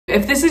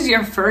If this is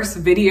your first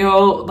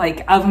video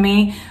like of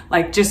me,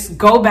 like just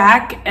go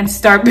back and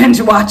start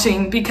binge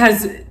watching,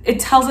 because it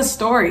tells a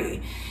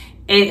story.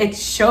 It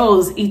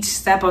shows each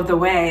step of the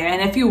way. And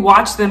if you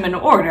watch them in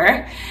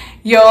order,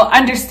 you'll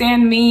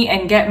understand me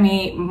and get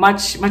me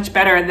much, much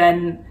better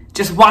than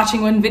just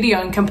watching one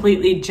video and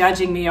completely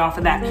judging me off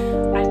of that.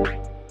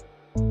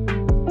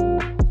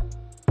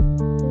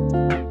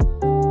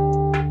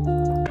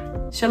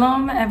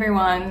 Shalom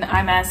everyone,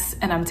 I'm S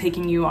and I'm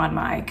taking you on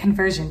my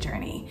conversion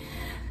journey.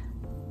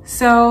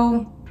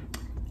 So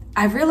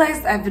I've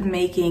realized I've been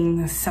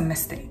making some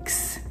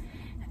mistakes,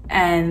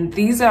 and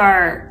these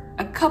are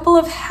a couple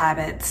of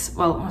habits,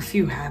 well, a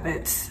few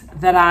habits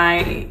that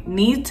I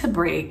need to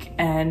break,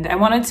 and I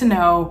wanted to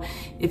know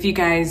if you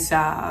guys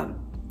had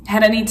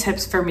any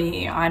tips for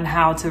me on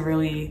how to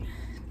really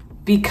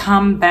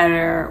become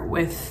better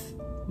with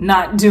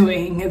not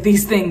doing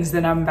these things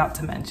that I'm about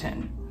to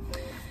mention.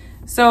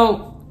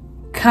 So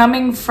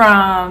coming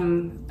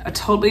from a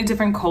totally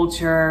different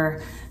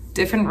culture,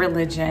 different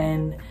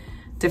religion,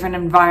 different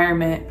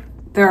environment,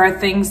 there are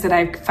things that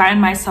I find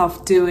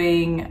myself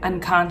doing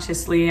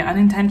unconsciously,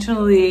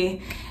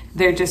 unintentionally.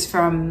 They're just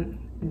from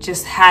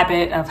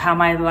habit of how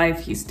my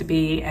life used to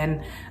be.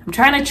 And I'm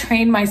trying to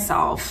train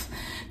myself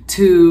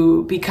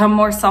to become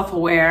more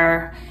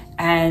self-aware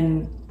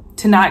and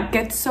to not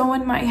get so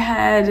in my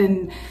head,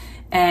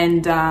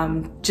 and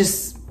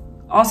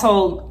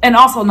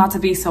also not to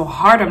be so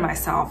hard on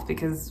myself,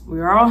 because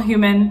we're all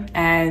human,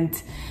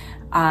 and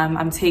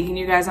I'm taking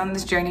you guys on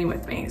this journey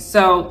with me.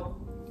 So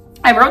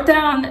I wrote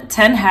down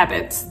 10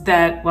 habits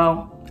that,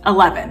 well,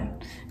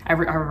 11. I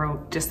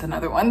wrote just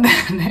another one.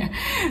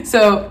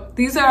 So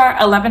these are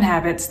 11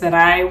 habits that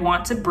I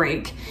want to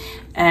break.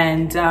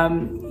 And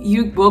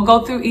you will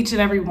go through each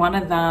and every one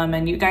of them,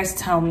 and you guys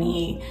tell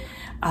me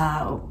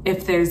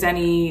if there's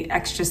any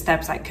extra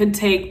steps I could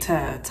take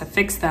to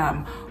fix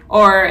them,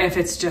 or if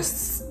it's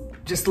just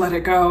let it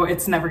go,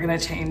 it's never gonna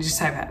change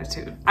type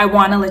attitude. I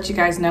wanna let you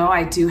guys know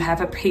I do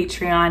have a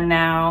Patreon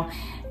now,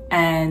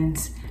 and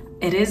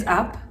it is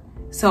up.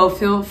 So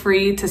feel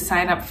free to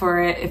sign up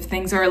for it. If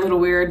things are a little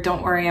weird,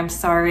 don't worry, I'm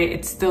sorry.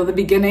 It's still the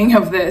beginning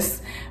of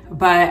this,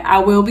 but I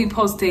will be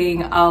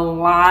posting a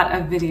lot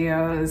of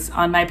videos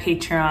on my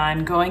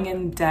Patreon, going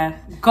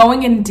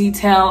in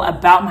detail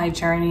about my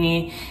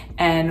journey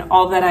and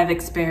all that I've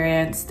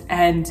experienced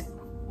and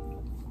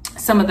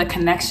some of the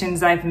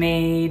connections I've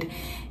made,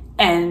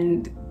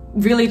 and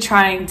really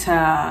trying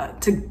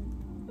to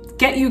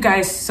get you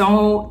guys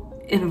so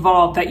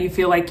involved that you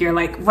feel like you're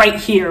like right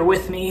here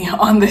with me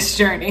on this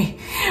journey,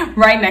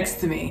 right next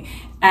to me.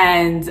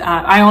 And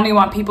I only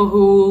want people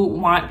who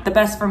want the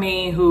best for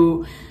me,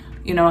 who,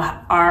 you know,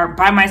 are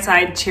by my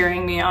side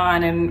cheering me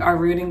on and are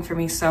rooting for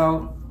me.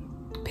 So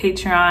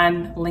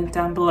Patreon, link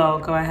down below,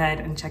 go ahead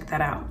and check that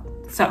out.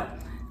 So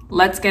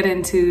let's get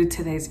into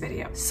today's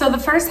video. So the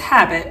first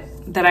habit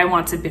that I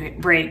want to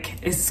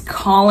break is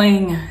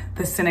calling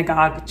the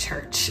synagogue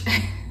church.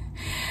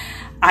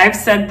 I've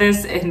said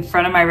this in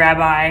front of my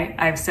rabbi.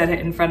 I've said it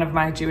in front of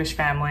my Jewish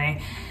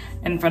family,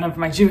 in front of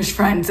my Jewish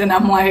friends. And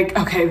I'm like,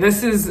 okay,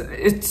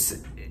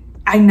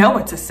 I know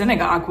it's a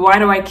synagogue. Why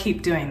do I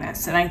keep doing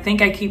this? And I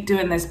think I keep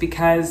doing this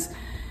because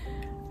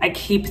I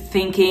keep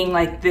thinking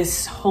like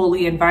this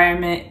holy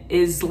environment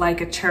is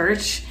like a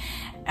church,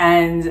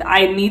 and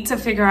I need to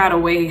figure out a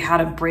way how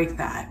to break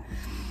that.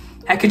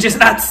 I could just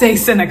not say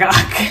synagogue.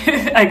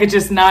 I could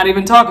just not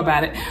even talk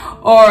about it.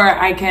 Or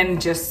I can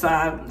just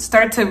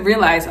start to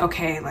realize,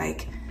 okay,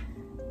 like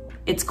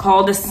it's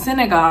called a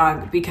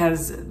synagogue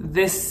because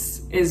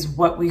this is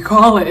what we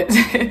call it.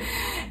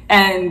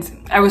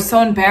 And I was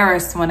so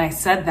embarrassed when I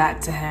said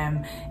that to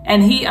him.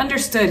 And he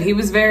understood. He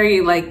was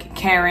very like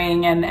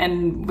caring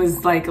and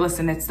was like,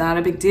 listen, it's not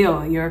a big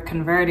deal. You're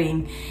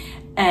converting.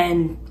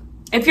 And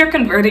if you're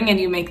converting and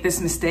you make this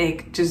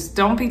mistake, just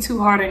don't be too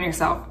hard on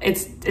yourself.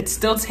 It's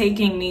still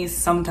taking me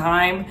some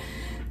time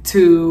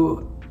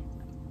to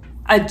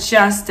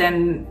adjust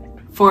and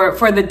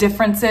for the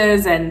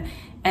differences and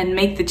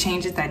make the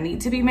changes that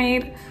need to be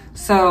made.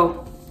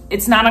 So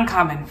it's not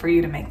uncommon for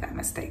you to make that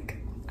mistake.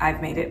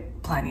 I've made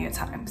it plenty of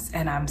times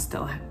and I'm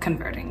still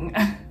converting.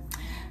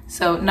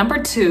 So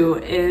number 2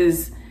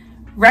 is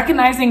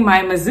recognizing my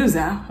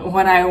mezuzah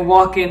when I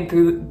walk in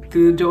through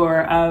the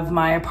door of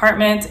my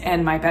apartment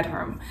and my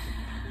bedroom.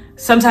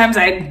 Sometimes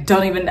I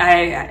don't even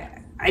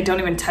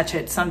touch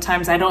it.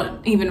 Sometimes I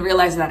don't even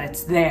realize that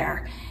it's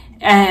there.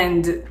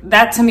 And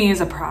that to me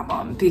is a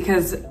problem,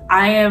 because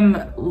I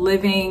am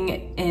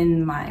living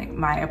in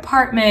my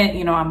apartment,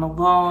 you know, I'm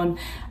alone.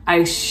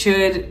 I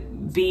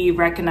should be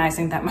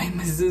recognizing that my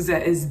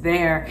mezuzah is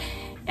there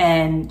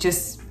and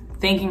just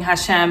thanking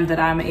Hashem that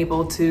I'm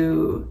able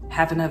to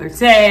have another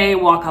day,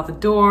 walk out the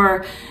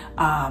door,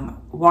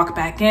 walk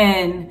back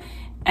in,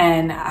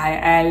 and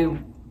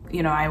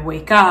I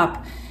wake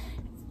up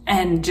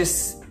and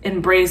just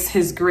embrace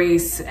His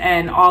grace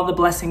and all the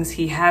blessings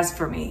He has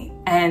for me.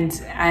 And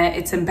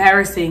it's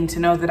embarrassing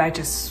to know that I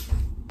just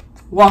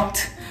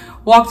walked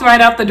right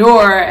out the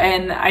door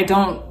and I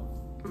don't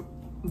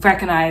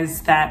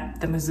recognize that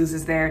the mezuzah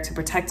is there to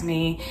protect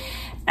me.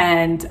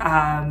 And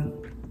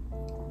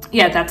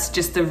yeah, that's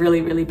just a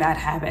really, really bad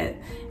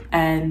habit.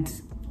 And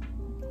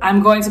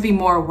I'm going to be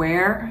more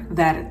aware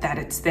that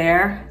it's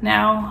there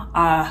now.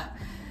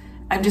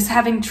 I'm just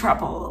having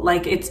trouble.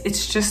 Like it's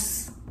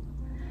just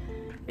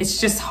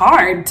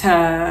hard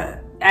to,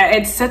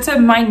 it's such a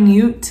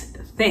minute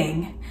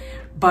thing,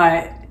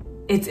 but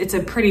it's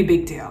a pretty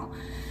big deal.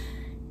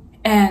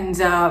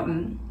 And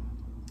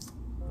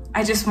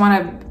I just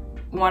want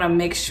to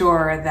make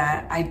sure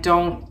that I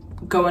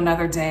don't go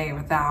another day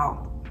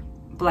without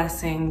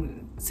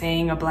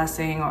saying a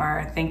blessing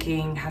or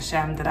thanking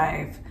Hashem that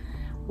I've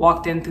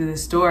walked in through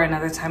this door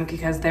another time,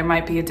 because there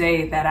might be a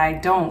day that I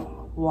don't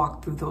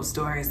walk through those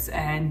doors,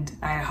 and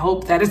I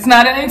hope that it's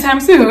not anytime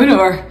soon,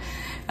 or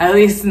at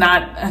least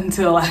not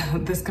until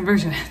this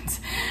conversion ends.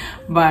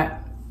 But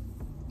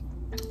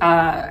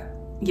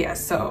yeah,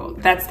 so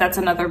that's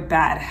another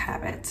bad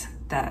habit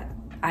that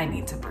I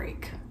need to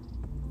break.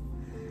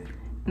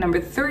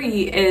 Number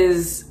 3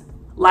 is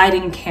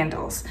lighting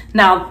candles.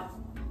 Now,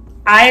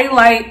 I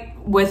light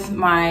with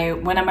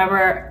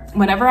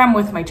whenever I'm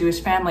with my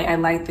Jewish family, I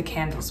light the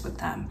candles with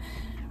them.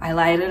 I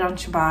light it on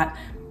Shabbat.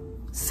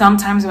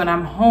 Sometimes when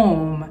I'm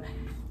home,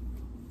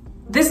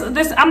 this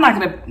I'm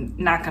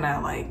not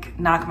gonna like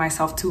knock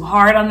myself too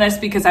hard on this,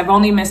 because I've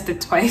only missed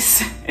it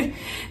twice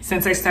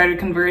since I started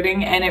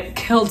converting, and it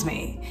killed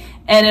me.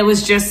 And it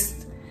was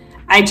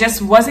I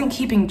just wasn't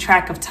keeping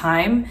track of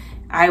time.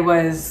 I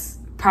was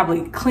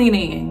probably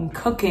cleaning and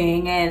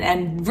cooking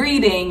and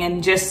reading,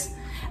 and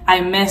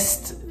I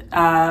missed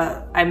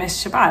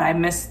Shabbat. I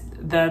missed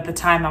the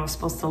time I was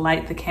supposed to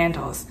light the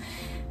candles.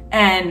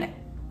 And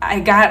I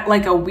got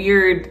like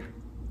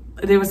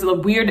there was a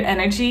weird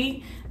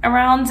energy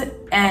around,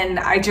 and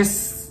I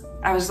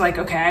was like,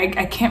 okay,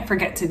 I can't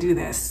forget to do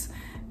this,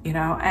 you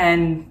know?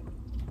 And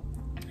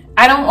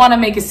I don't want to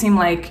make it seem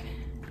like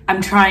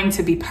I'm trying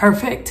to be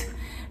perfect,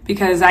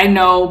 because I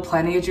know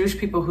plenty of Jewish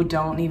people who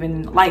don't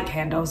even light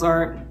candles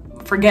or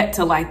forget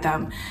to light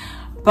them.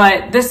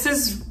 But this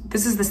is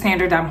the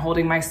standard I'm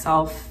holding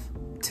myself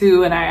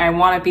to, and I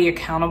want to be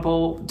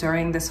accountable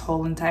during this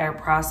whole entire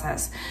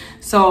process.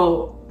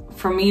 So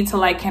for me to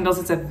light candles,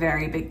 it's a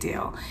very big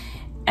deal.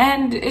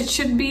 And it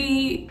should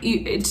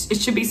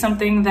be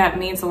something that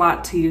means a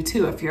lot to you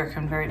too if you're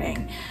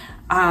converting.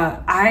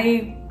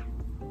 I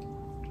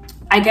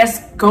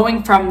guess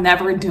going from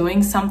never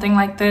doing something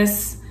like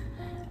this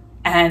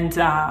and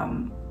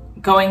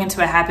going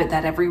into a habit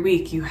that every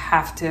week you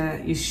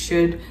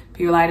should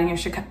be lighting your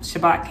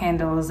Shabbat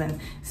candles and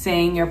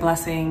saying your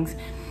blessings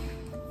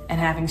and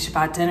having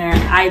Shabbat dinner.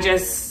 I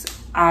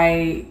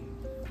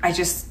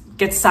just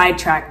get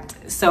sidetracked.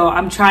 So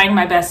I'm trying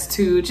my best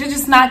to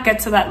just not get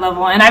to that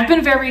level. And I've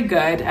been very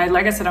good.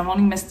 Like I said, I've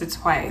only missed it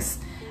twice,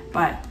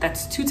 but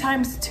that's 2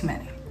 times too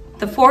many.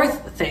 The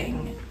 4th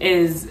thing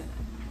is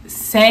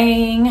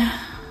saying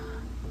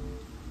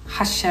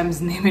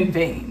Hashem's name in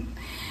vain.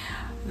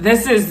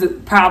 This is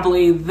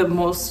probably the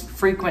most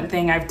frequent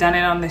thing. I've done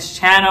it on this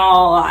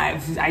channel.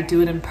 I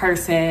do it in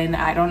person.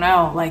 I don't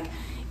know, like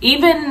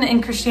even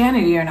in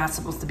Christianity, you're not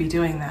supposed to be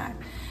doing that.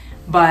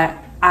 But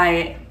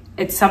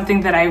it's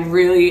something that I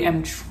really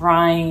am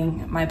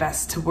trying my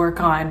best to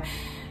work on.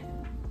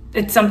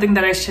 It's something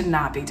that I should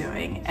not be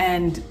doing.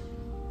 And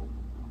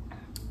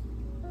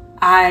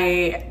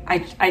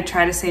I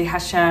try to say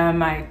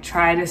Hashem. I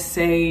try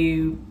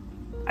to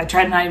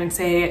not even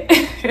say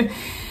it.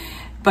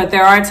 But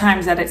there are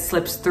times that it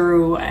slips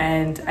through,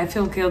 and I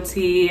feel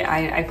guilty.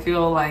 I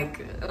feel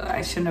like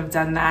I shouldn't have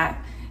done that.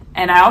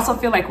 And I also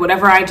feel like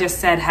whatever I just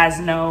said has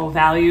no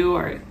value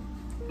or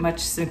much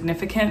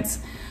significance.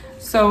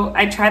 So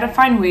I try to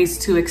find ways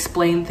to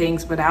explain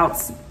things without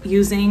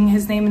using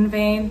his name in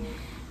vain.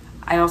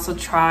 I also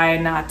try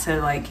not to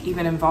like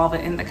even involve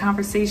it in the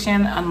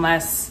conversation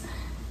unless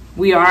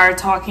we are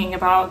talking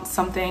about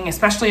something,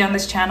 especially on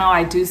this channel.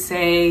 I do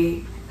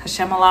say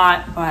Hashem a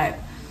lot, but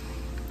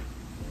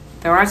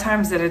there are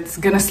times that it's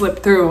gonna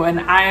slip through,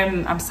 and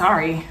I'm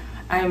sorry.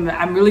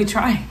 I'm really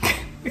trying.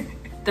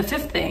 The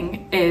 5th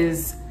thing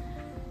is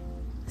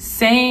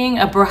saying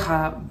a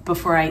bracha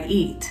before I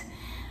eat.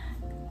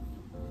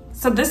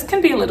 So this can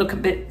be a little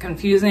bit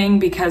confusing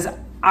because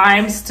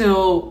I'm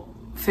still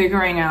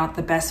figuring out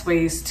the best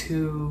ways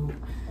to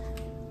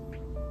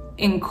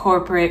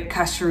incorporate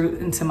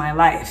kashrut into my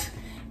life.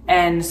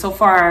 And so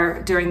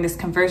far during this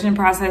conversion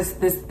process,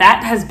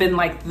 that has been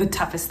like the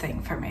toughest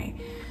thing for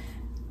me,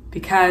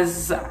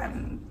 because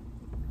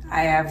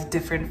I have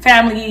different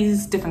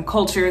families, different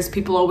cultures,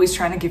 people always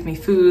trying to give me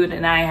food,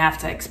 and I have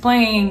to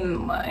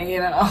explain, you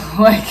know,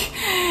 like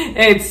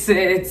it's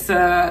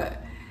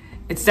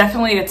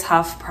definitely a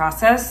tough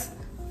process.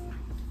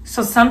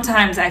 So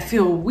sometimes I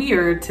feel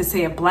weird to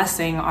say a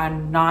blessing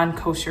on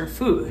non-kosher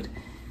food,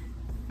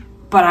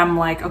 but I'm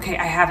like, okay,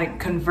 I haven't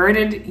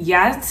converted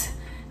yet.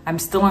 I'm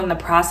still in the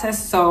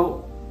process.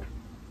 So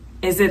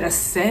is it a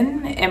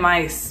sin? Am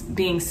I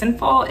being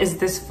sinful? Is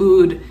this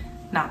food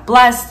not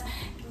blessed?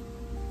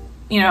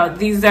 You know,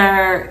 these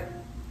are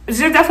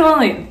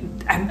definitely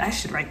I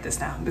should write this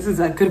down. This is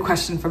a good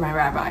question for my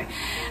rabbi.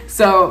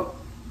 So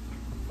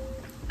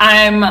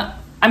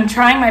I'm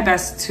trying my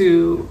best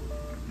to,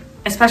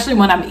 especially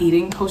when I'm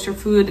eating kosher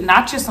food,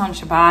 not just on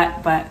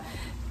Shabbat, but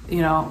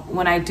you know,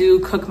 when I do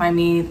cook my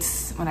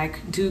meats, when I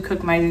do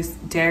cook my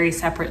dairy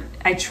separate,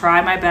 I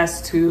try my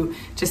best to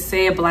just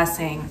say a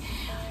blessing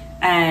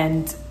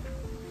and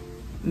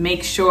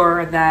make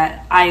sure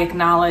that I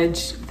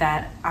acknowledge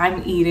that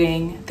I'm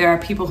eating. There are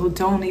people who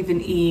don't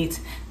even eat.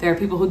 There are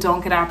people who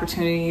don't get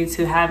opportunity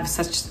to have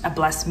such a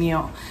blessed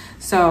meal.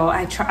 So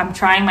I'm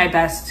trying my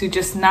best to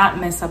just not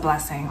miss a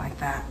blessing like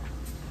that.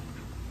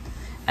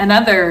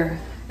 Another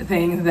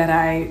thing that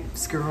I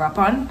screw up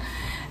on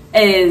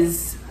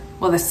is,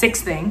 well, the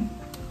sixth thing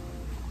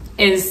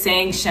is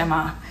saying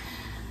Shema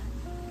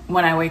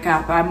when I wake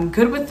up. I'm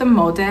good with the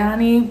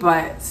Modani,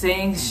 but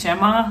saying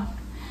Shema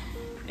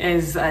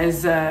is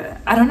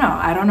I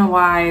don't know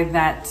why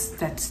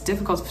that's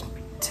difficult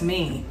to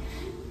me.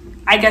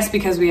 I guess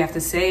because we have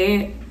to say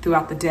it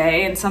throughout the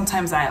day, and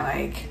sometimes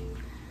I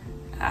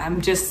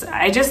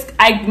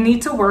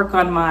need to work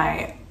on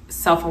my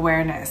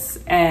self-awareness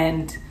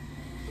and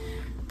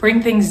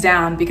bring things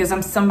down, because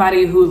I'm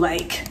somebody who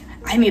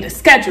I need a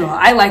schedule.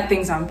 I like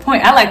things on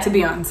point. I like to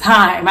be on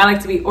time. I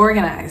like to be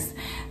organized.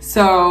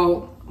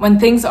 So when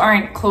things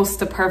aren't close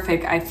to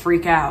perfect, I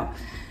freak out.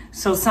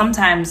 So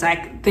sometimes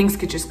things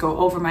could just go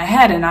over my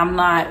head, and I'm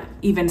not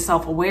even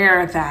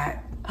self-aware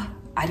that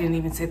I didn't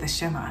even say the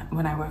Shema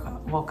when I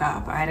woke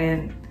up. I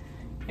didn't,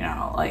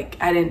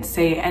 I didn't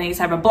say any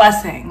type of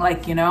blessing,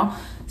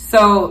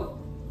 So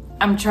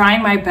I'm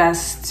trying my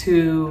best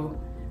to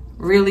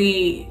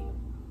really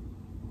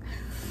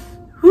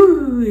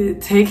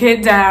take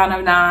it down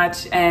a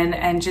notch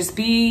and just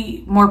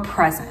be more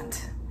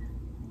present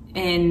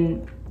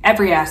in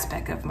every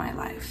aspect of my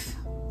life.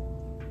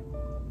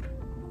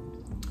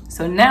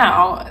 So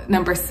now,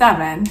 number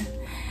 7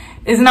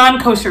 is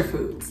non-kosher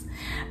foods.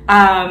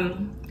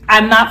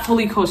 I'm not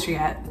fully kosher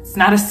yet. It's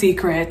not a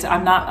secret.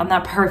 I'm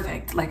not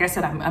perfect. Like I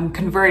said, I'm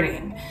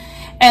converting.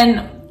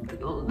 And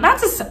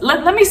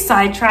let me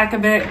sidetrack a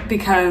bit,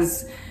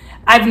 because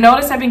I've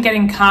noticed I've been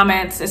getting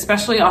comments,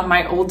 especially on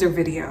my older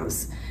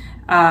videos.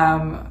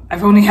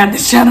 I've only had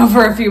this channel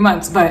for a few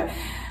months, but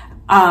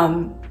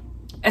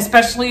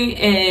especially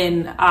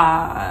in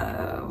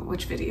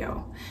which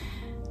video?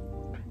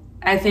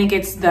 I think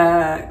it's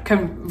the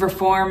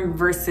Reform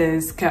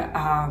versus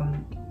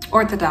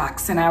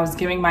Orthodox, and I was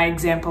giving my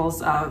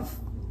examples of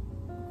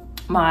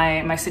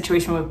my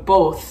situation with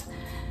both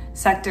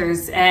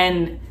sectors,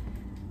 and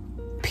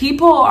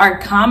people are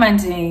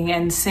commenting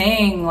and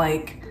saying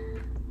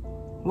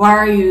why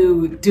are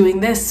you doing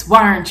this?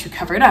 Why aren't you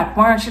covered up?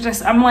 Why aren't you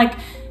just, I'm like,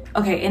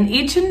 okay, in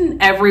each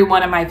and every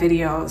one of my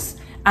videos,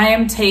 I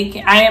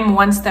am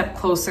one step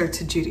closer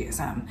to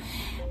Judaism.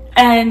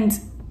 And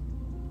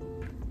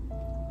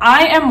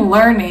I am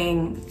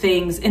learning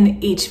things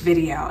in each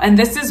video. And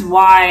this is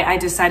why I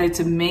decided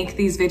to make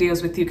these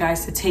videos with you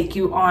guys, to take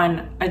you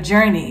on a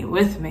journey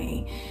with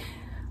me.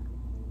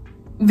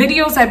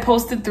 Videos I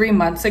posted 3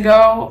 months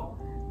ago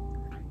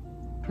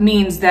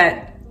means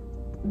that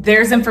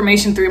there's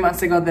information 3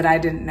 months ago that I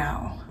didn't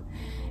know.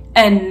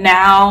 And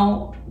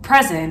now,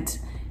 present,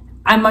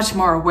 I'm much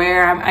more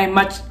aware. I'm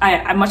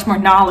much more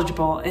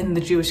knowledgeable in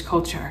the Jewish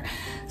culture.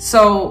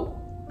 So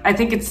I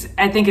think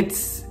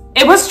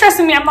it was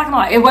stressing me. I'm not gonna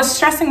lie. It was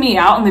stressing me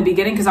out in the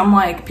beginning, because I'm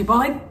like, people are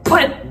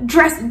like,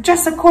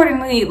 dress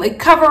accordingly,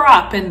 cover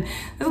up, and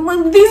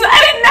these, I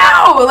didn't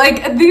know.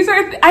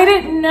 I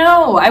didn't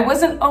know. I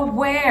wasn't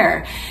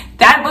aware.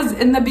 That was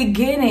in the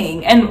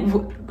beginning.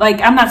 And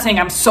I'm not saying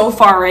I'm so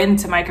far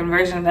into my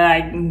conversion that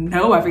I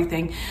know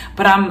everything,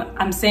 but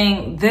I'm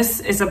saying this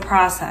is a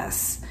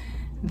process.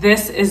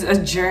 This is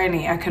a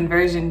journey, a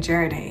conversion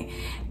journey.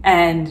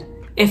 And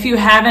if you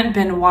haven't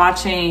been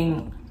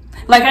watching,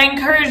 I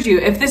encourage you,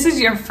 if this is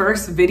your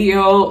first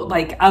video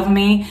of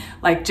me,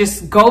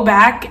 just go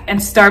back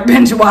and start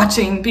binge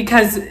watching,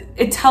 because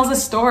it tells a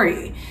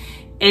story.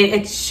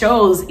 It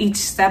shows each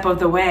step of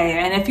the way.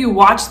 And if you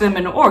watch them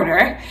in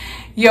order,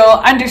 you'll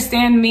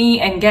understand me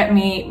and get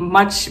me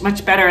much,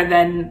 much better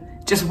than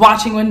just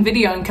watching one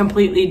video and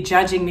completely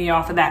judging me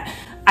off of that.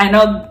 I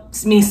know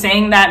me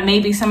saying that,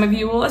 maybe some of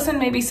you will listen,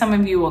 maybe some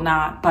of you will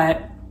not,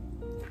 but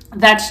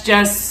that's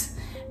just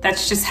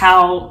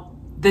how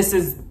this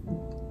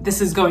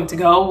is going to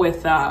go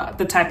with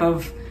the type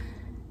of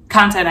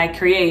content I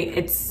create.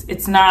 It's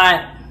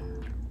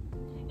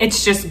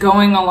just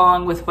going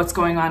along with what's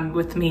going on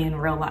with me in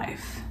real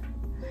life.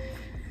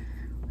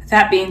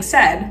 That being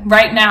said,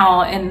 right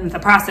now in the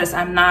process,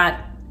 I'm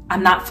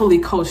not fully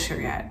kosher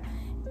yet.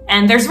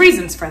 And there's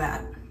reasons for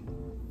that.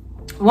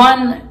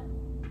 One,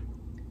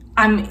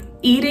 I'm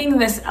eating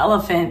this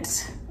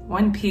elephant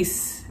one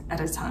piece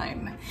at a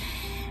time.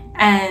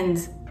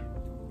 And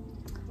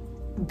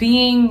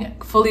being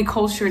fully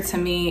kosher to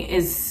me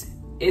is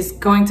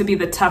going to be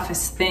the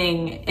toughest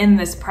thing in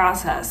this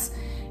process,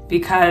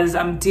 because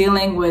I'm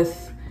dealing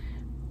with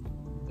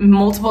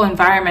multiple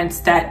environments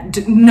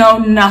that know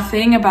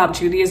nothing about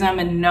Judaism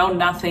and know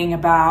nothing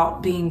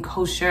about being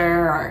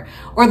kosher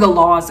or the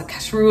laws of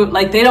kashrut.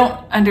 Like, they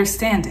don't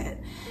understand it.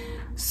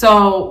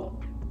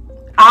 So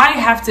I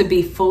have to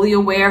be fully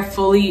aware,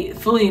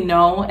 fully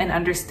know and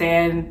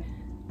understand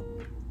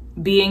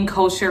being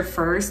kosher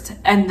first,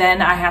 and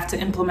then I have to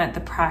implement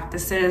the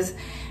practices.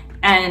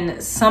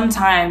 And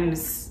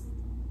sometimes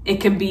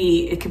it could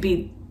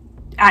be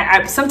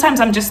sometimes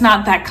I'm just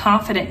not that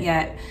confident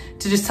yet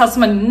to just tell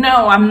someone,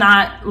 no, I'm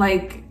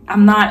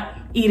not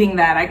eating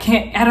that.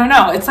 I don't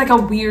know. It's like a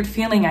weird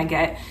feeling I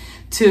get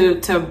to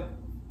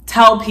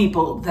tell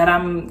people that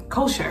I'm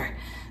kosher,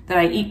 that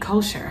I eat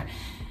kosher.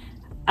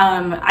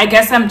 I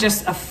guess I'm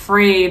just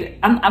afraid.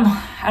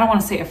 I don't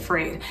want to say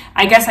afraid.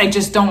 I guess I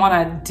just don't want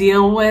to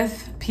deal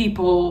with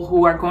people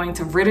who are going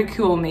to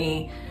ridicule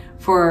me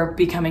for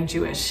becoming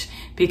Jewish,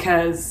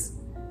 because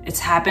it's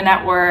happened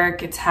at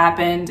work. It's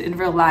happened in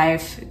real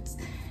life.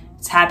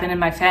 It's happened in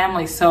my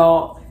family.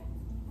 So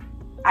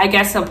I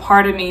guess a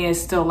part of me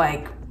is still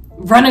like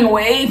running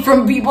away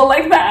from people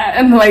like that,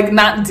 and like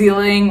not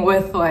dealing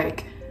with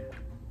like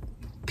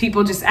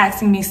people just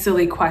asking me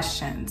silly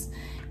questions,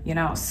 you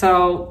know?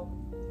 So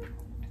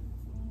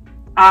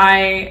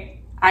I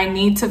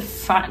need to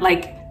find,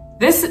 like,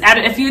 this,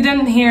 if you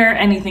didn't hear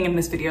anything in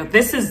this video,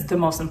 this is the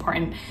most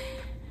important.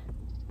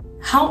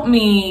 Help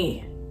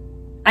me.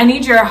 I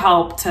need your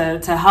help to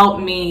help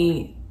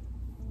me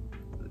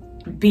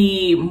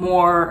be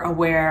more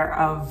aware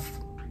of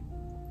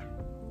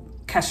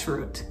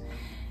kashrut.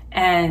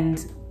 And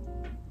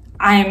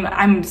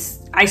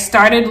I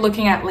started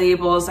looking at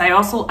labels. I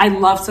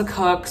love to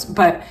cook,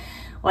 but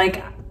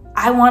like,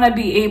 I want to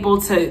be able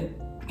to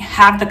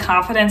have the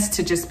confidence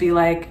to just be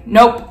like,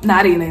 nope,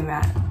 not eating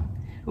that.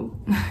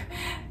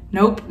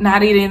 Nope,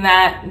 not eating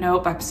that.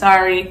 Nope, I'm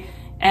sorry.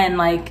 And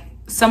like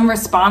some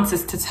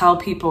responses to tell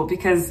people,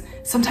 because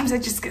sometimes I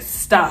just get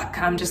stuck.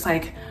 I'm just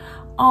like,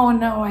 oh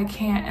no, I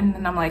can't. And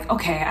then I'm like,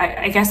 okay,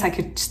 I guess I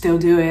could still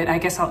do it. I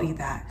guess I'll eat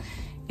that,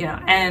 you know?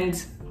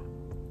 And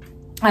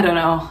I don't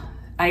know.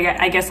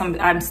 I guess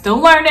I'm still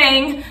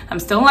learning.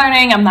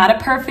 I'm not a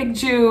perfect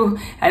Jew.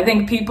 I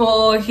think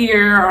people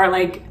here are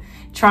like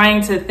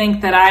trying to think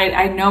that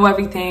I know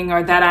everything,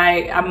 or that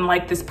I'm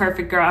like this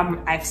perfect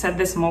girl. I've said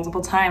this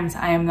multiple times.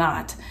 I am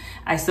not.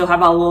 I still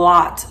have a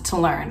lot to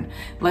learn.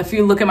 If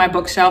you look at my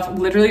bookshelf,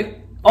 literally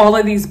all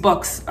of these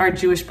books are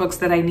Jewish books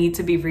that I need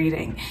to be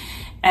reading.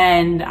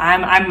 And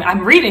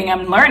I'm reading,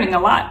 I'm learning a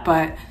lot,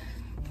 but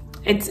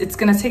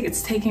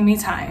it's taking me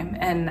time,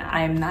 and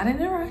I'm not in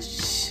a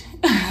rush.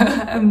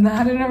 I'm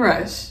not in a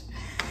rush.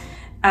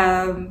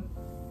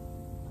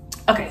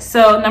 Okay,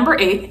 so number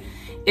 8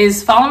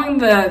 is following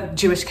the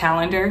Jewish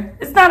calendar.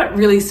 It's not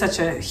really such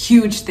a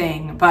huge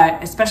thing,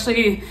 but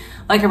especially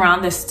like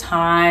around this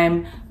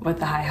time with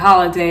the high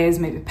holidays,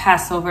 maybe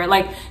Passover,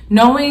 like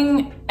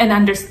knowing and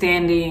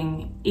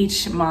understanding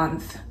each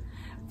month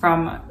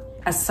from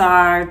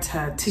Asar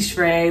to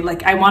Tishrei.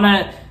 Like, I want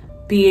to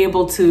be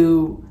able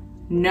to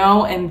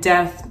know in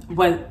depth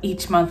what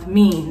each month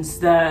means,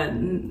 the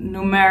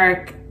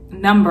numeric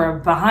number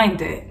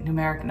behind it,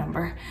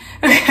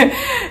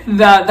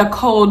 the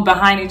code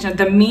behind each,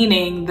 the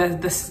meaning,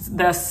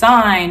 the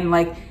sign,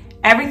 like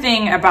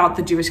everything about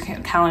the Jewish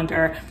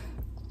calendar,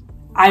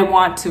 I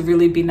want to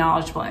really be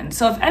knowledgeable in.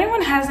 So if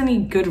anyone has any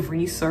good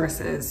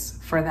resources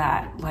for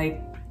that,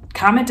 like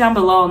comment down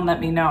below and let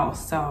me know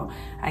so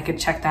I could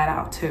check that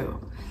out too.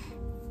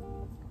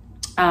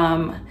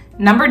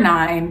 Number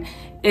 9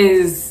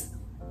 is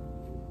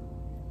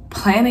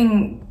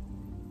planning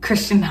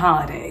Christian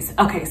holidays.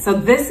 Okay, so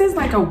this is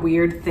like a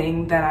weird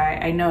thing that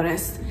I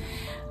noticed.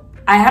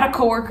 I had a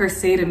coworker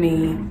say to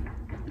me,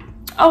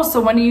 oh, so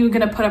when are you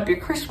gonna put up your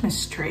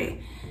Christmas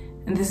tree?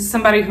 And this is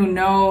somebody who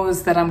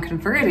knows that I'm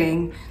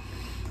converting.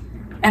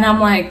 And I'm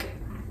like,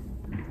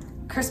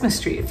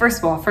 Christmas tree. First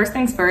of all, first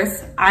things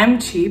first, I'm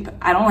cheap.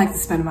 I don't like to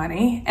spend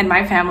money. And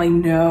my family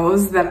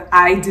knows that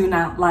I do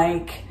not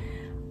like,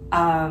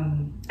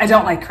 I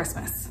don't like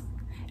Christmas.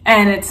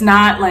 And it's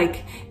not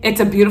like, it's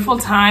a beautiful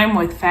time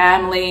with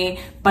family,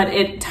 but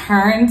it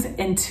turns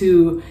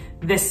into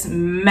this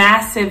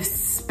massive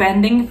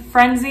spending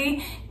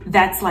frenzy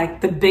that's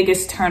like the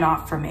biggest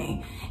turnoff for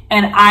me.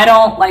 And I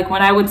don't like,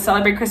 when I would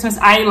celebrate Christmas,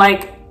 I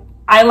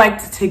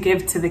like to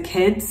give to the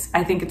kids.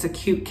 I think it's a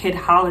cute kid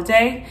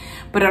holiday,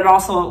 but it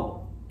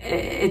also,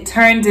 it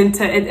turned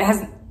into, it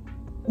has,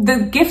 the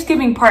gift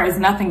giving part is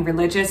nothing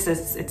religious.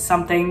 It's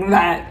something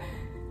that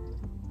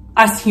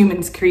us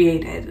humans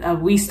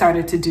created. We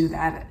started to do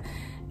that.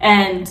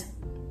 And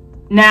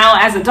now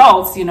as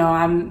adults, you know,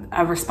 I'm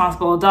a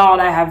responsible adult.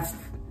 I have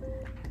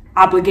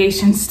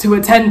obligations to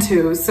attend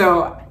to.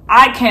 So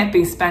I can't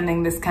be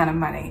spending this kind of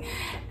money.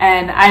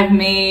 And I've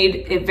made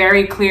it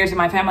very clear to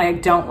my family, I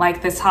don't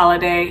like this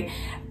holiday.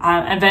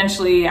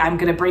 Eventually I'm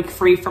gonna break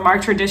free from our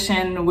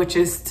tradition, which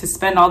is to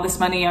spend all this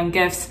money on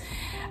gifts.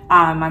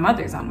 My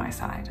mother's on my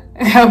side,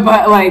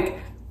 but like,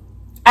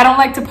 I don't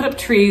like to put up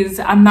trees.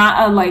 I'm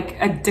not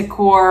a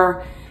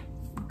decor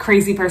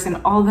crazy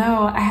person.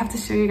 Although I have to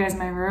show you guys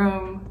my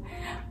room.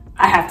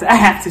 I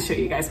have to show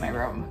you guys my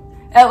room.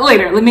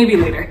 Maybe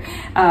later.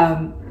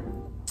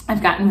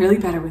 I've gotten really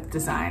better with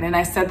design, and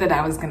I said that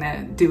I was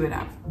gonna do it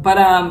up. But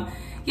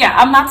yeah,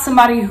 I'm not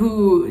somebody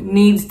who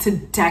needs to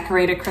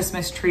decorate a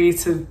Christmas tree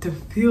to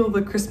feel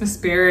the Christmas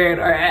spirit,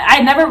 or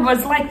I never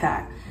was like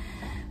that.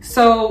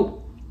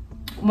 So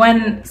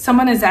when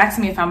someone is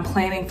asking me if I'm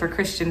planning for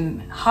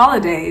Christian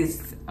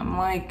holidays, I'm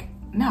like,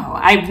 no,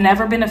 I've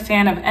never been a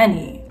fan of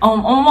any.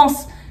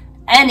 Almost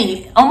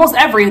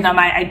every of them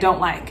I don't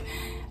like.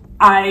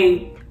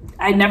 I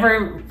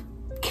never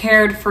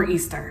cared for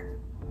Easter.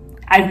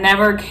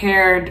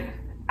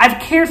 I've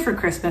cared for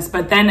Christmas,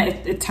 but then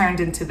it turned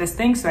into this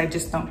thing, so I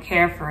just don't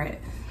care for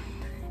it.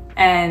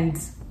 And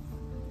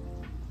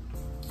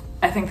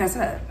I think that's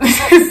it.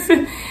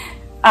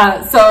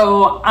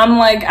 So I'm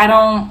like,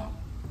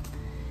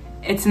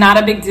 it's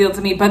not a big deal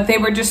to me, but they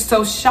were just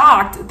so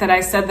shocked that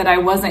I said that I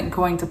wasn't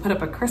going to put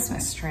up a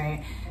Christmas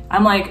tree.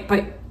 I'm like,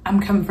 but I'm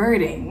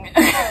converting.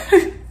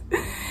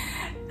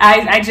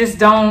 I just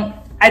don't,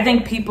 I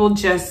think people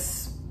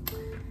just,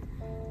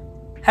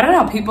 I don't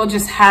know, people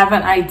just have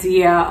an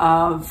idea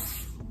of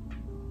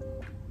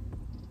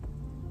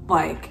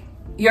like,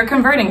 you're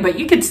converting, but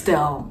you could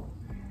still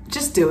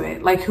just do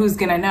it. Like, who's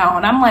gonna know?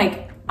 And I'm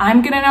like,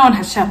 I'm gonna know and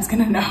Hashem's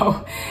gonna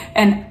know.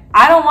 And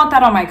I don't want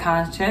that on my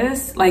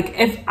conscience. Like,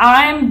 if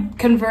I'm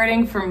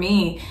converting for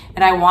me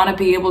and I wanna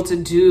be able to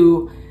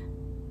do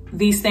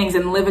these things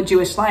and live a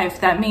Jewish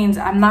life, that means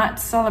I'm not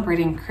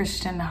celebrating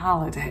Christian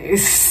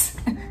holidays.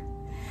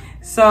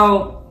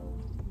 So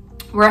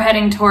we're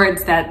heading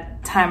towards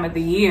that time of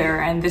the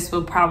year, and this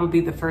will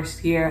probably be the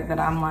first year that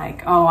I'm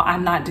like, oh,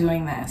 I'm not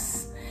doing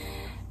this.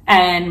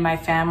 And my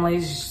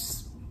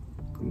family's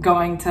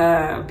going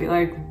to be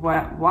like,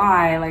 what,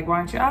 why? Like, why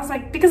aren't you? I was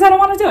like, because I don't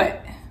want to do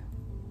it.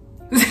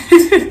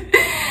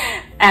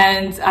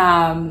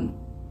 And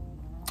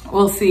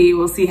we'll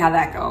see how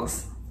that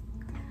goes.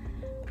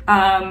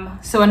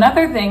 So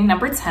another thing,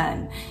 number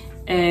 10,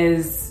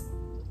 is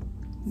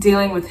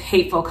dealing with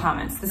hateful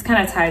comments. This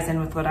kind of ties in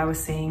with what I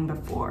was saying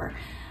before.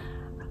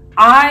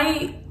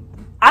 I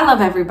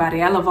love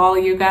everybody. I love all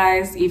of you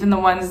guys, even the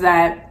ones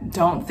that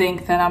don't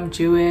think that I'm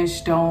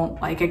Jewish,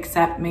 don't like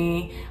accept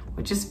me,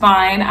 which is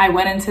fine. I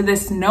went into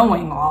this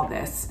knowing all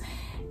this.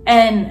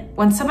 And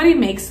when somebody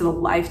makes a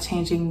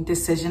life-changing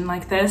decision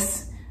like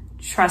this,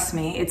 trust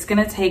me, it's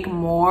gonna take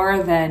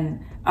more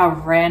than a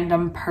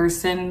random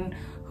person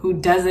who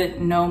doesn't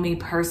know me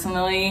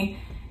personally,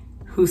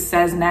 who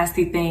says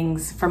nasty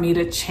things, for me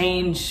to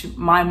change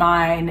my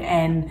mind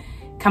and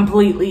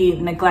completely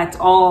neglect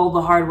all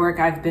the hard work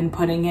I've been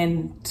putting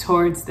in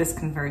towards this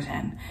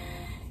conversion.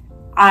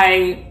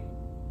 I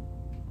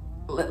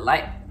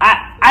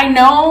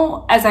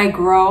know as I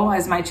grow,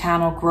 as my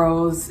channel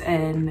grows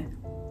and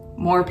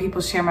more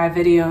people share my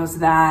videos,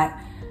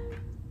 that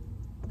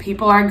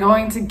people are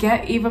going to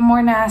get even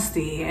more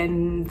nasty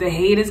and the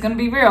hate is going to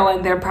be real,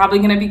 and they're probably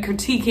going to be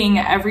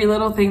critiquing every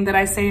little thing that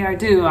I say or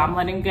do. I'm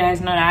letting you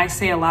guys know that I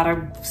say a lot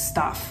of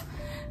stuff.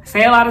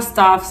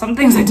 Some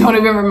things I don't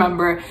even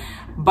remember,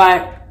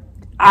 but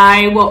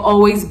I will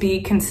always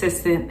be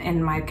consistent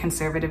in my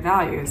conservative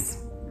values,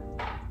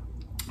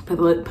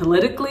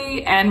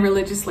 politically and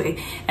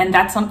religiously. And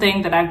that's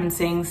something that I've been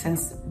saying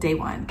since day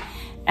one.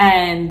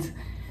 And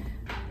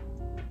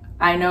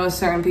I know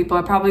certain people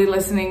are probably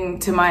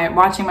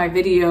watching my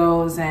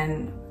videos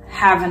and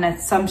have an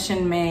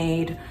assumption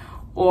made,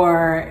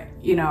 or,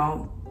 you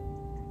know,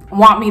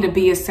 want me to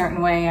be a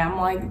certain way. I'm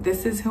like,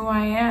 this is who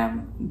I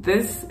am.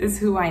 This is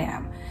who I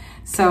am.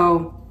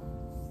 So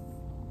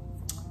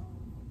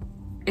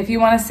if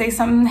you want to say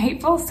something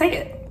hateful, say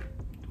it.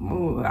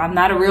 Ooh, I'm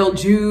not a real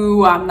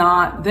Jew. I'm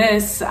not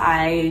this.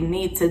 I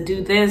need to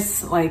do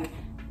this. Like,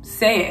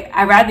 say it.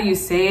 I'd rather you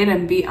say it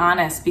and be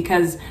honest,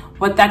 because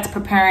what that's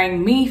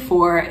preparing me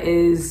for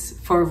is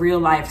for real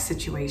life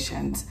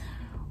situations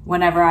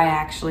whenever I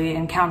actually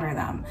encounter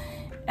them.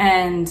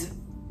 And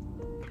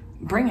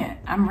bring it.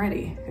 I'm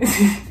ready.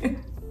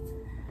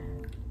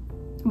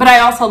 But I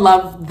also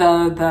love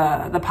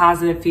the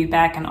positive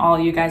feedback and all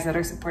you guys that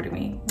are supporting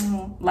me.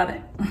 Love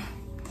it.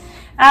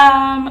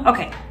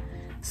 Okay,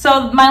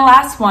 so my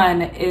last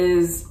one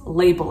is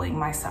labeling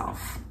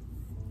myself.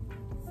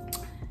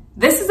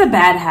 This is a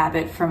bad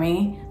habit for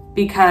me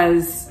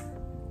because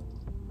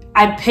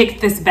I picked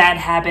this bad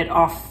habit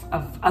off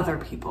of other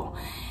people.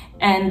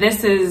 And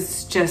this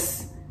is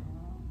just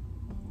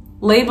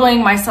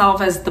labeling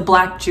myself as the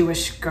Black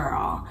Jewish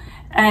girl.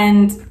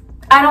 And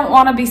I don't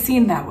want to be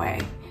seen that way.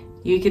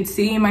 You can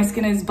see my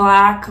skin is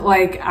black,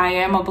 like I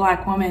am a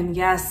Black woman,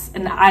 yes,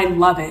 and I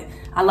love it.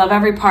 I love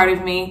every part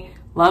of me.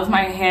 Love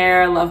my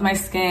hair, love my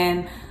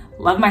skin,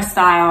 love my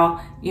style,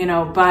 you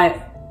know, but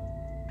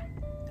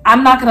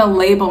I'm not gonna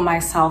label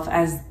myself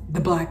as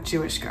the Black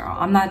Jewish girl.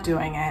 I'm not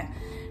doing it.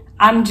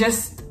 I'm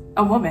just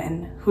a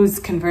woman who's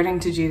converting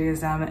to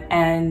Judaism,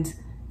 and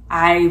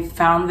I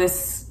found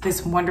this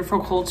wonderful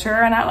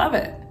culture and I love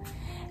it.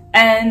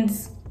 And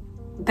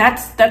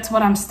that's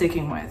what I'm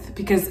sticking with,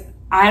 because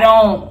I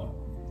don't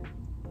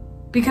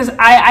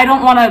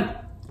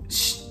wanna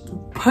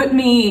put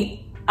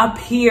me up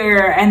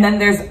here, and then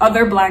there's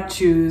other Black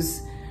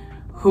Jews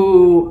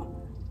who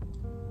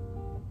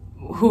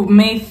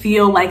may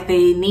feel like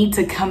they need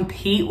to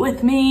compete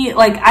with me.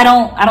 Like, I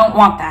don't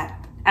want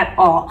that at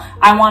all.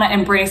 I want to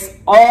embrace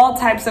all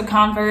types of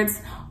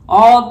converts,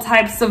 all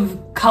types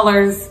of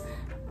colors.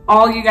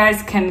 All you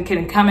guys can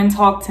come and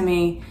talk to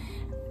me.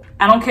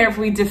 I don't care if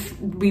we have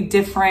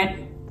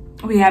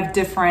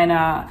different,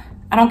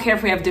 I don't care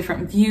if we have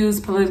different views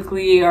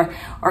politically or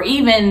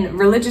even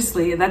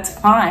religiously, that's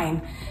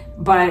fine.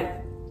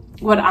 But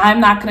what I'm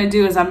not gonna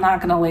do is I'm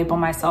not gonna label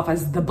myself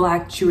as the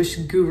Black Jewish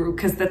guru,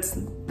 because that's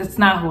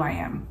not who I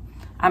am.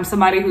 I'm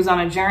somebody who's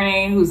on a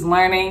journey, who's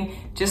learning,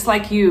 just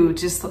like you.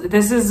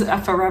 This is a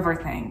forever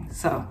thing.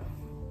 So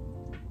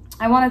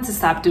I wanted to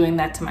stop doing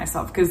that to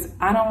myself, because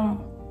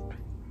I'm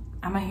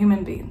a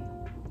human being.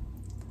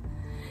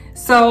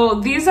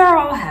 So these are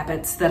all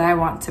habits that I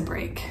want to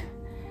break.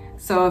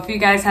 So if you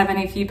guys have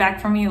any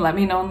feedback for me, let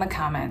me know in the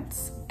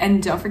comments.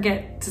 And don't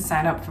forget to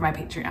sign up for my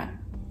Patreon.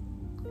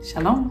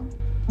 Shalom.